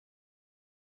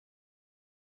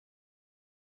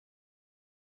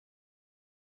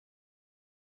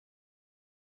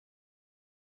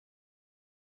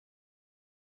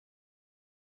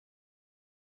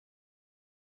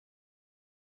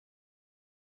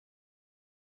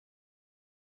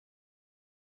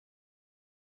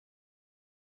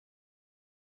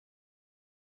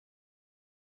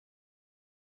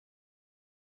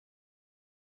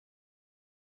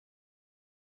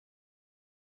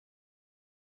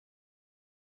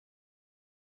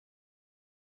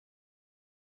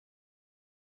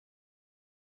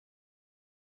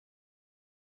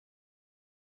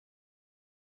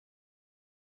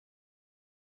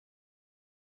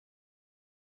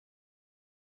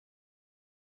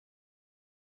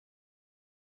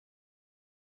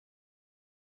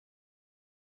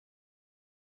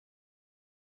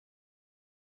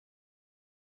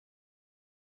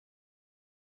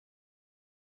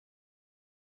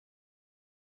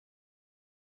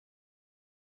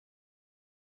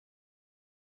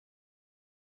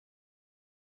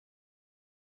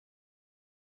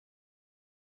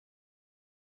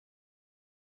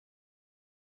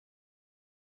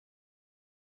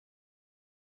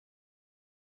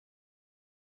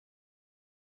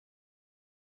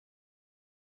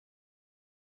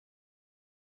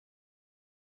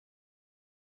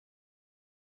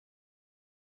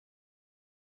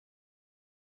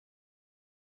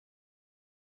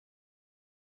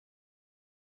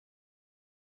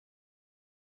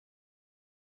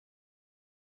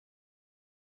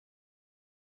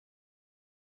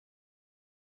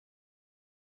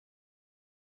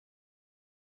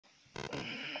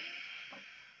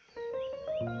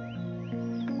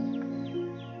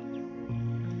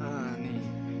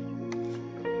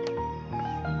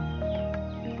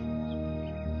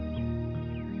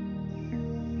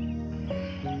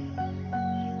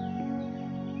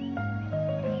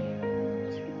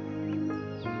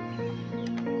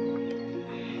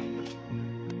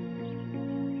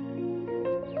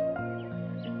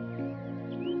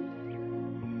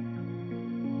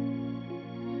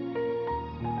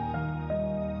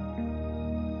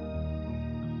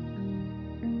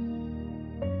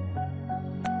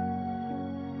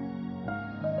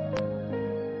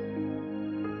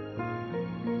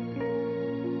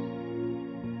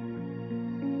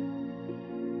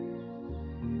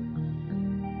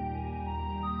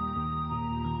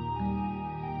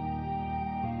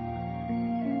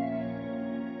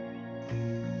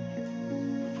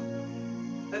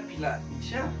pila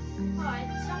Nisha. Hai,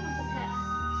 siapa tu?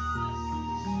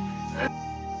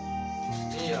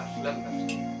 Iya, sudah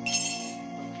nafsu.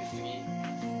 Sini.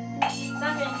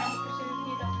 Saya yang kamu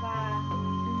percaya dok pak.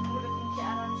 Mulut kunci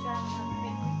aranshan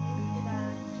sampai kita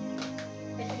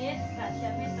kecil tak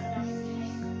siapa terdapat sini.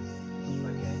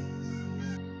 Okey.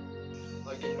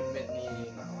 Okey, met ni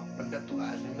pendat tu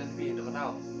ada met bi dah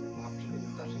tahu. Maaf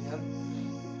kita senyap.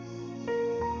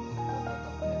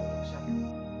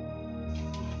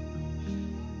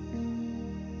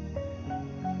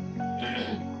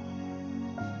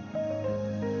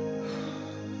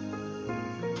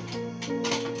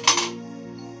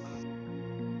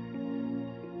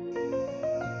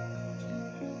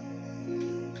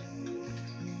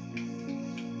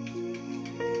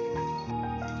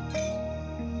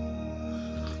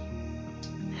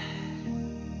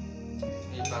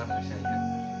 Mana saya?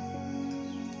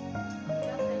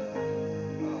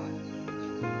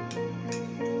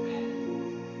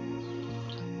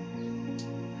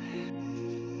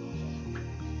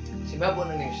 Sebab pun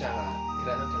Indonesia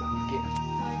tidak ada kalau mungkin.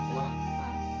 Wah.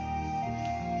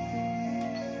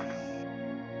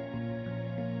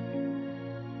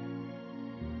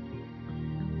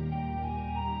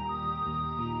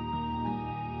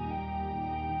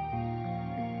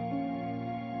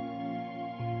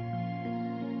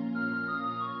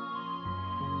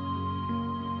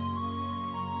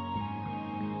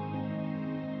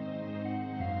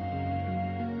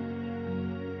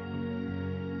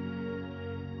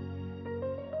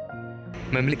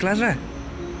 Membeli kelas lah.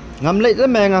 Ngamlet tu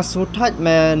meh ngasuh thaj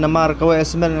meh namar kawe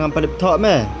esmen ngam padip thok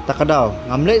meh tak kadau.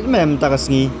 Ngamlet meh tak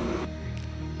kasngi.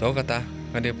 Tahu kata,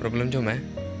 ada problem cuma.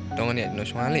 Tong ni no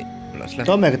swali. Belas lah.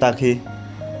 To meh kata khi.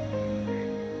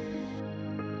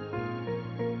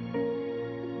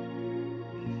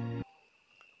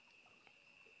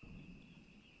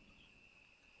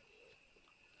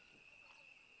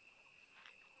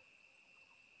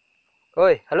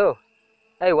 Oi, halo.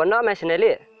 Warna mai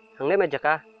seneli. Hang le mai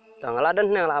jaka. Tang ala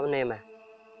dan nang la ne mai.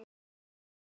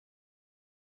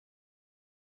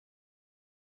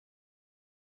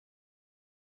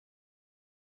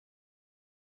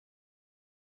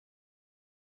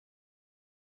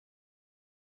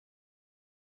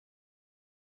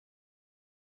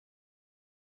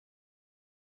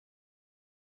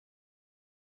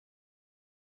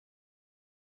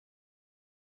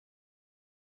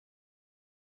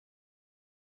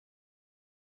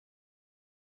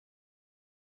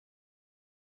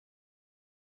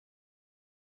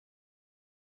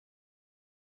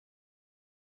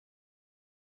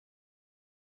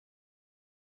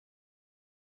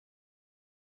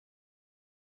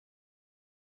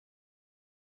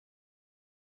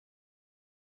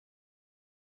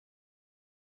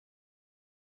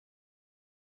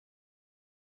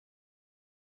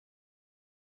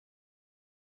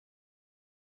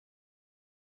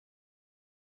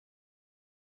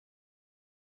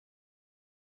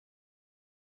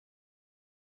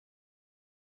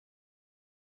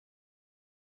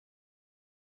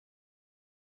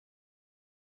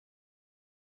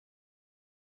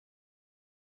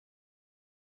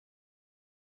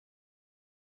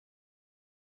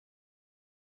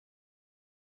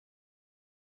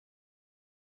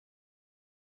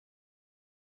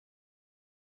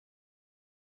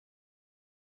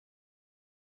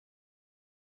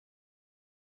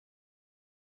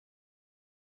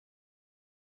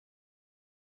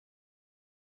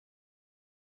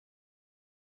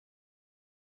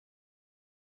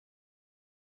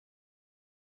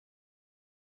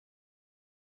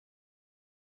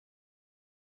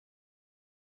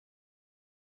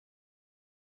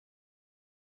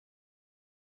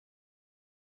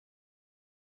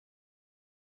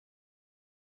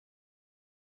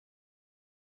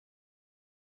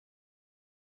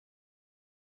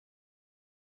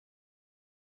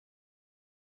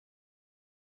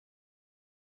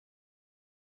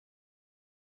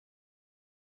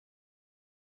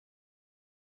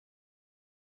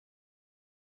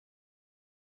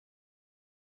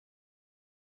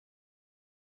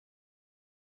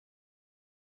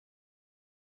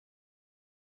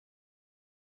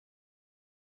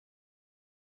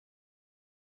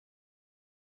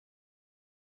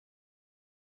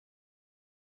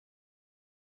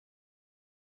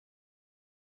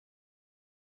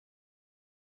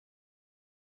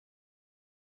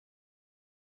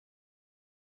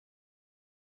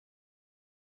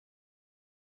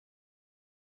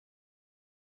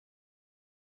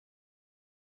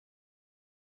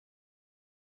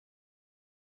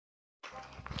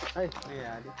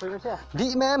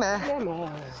 Di meh meh.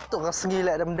 Tu kasngi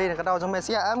lek dam dei kadau jong meh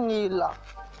sia am ngi la.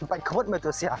 Pai khot meh tu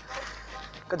sia.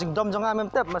 Kajing dom jangan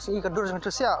memtep masih kedur jangan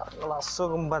tersia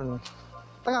langsung kemban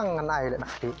tengah ngan air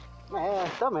nak di.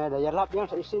 Tama daya lap yang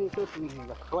isi itu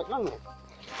kuat lang.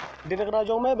 Di negara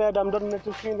jong me be dam don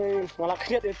itu sini malah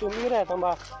kriat itu mira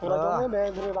tambah negara jong me be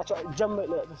dari bacok jam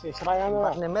le tu si seraya me.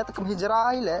 Bat ne met kem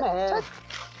hijrah le.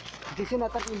 Di sini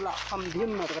tak imla pam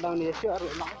dim kadang ni siar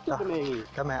nak tu ni.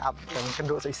 Kami up yang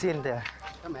kenduk seisin dia.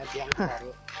 Tama yang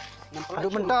baru. Aduh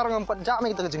bentar ngampat jam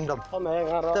kita kajing dom. Tama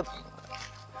ngaro. Tep.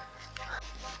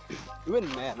 Win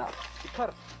me nak. Ikar.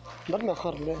 Dan me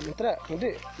khar le mitra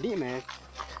ndi. Di me.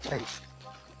 Eh.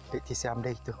 Di siam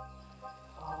deh itu.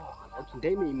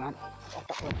 Dai mi man.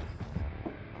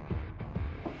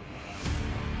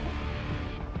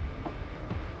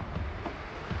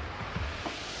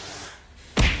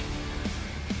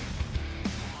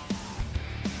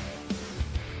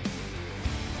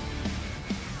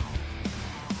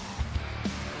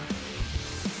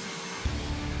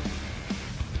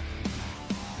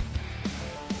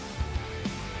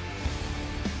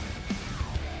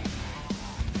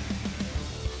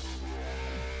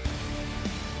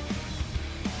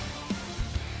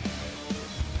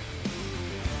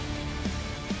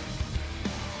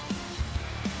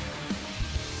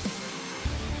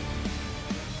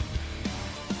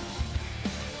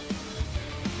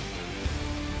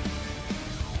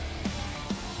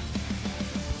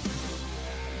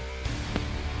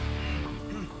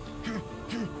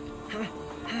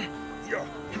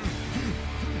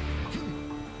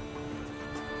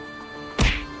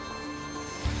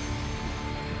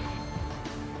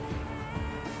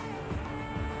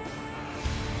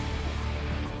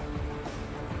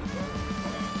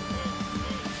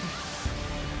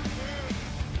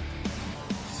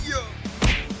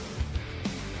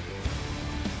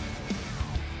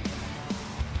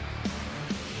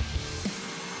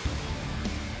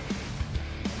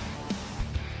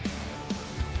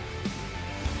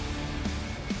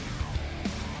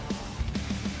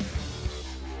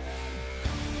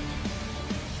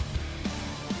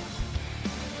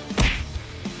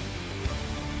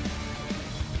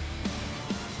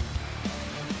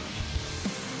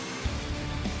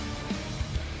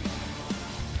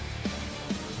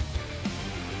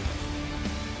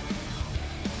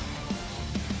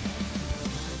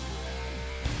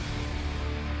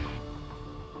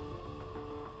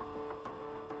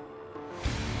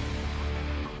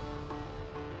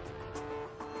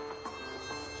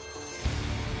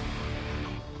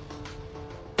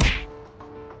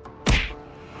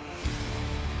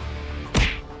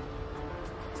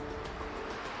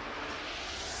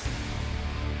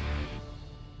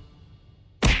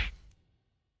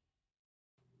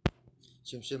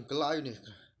 Sim kelai ni.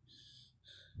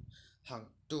 Hang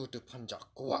tu depan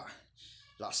jakwa.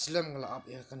 La slam ngelap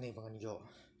ya kan ni bangan yo.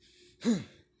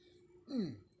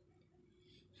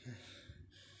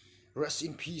 Rest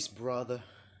in peace, brother.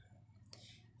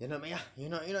 You know me ya? You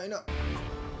know.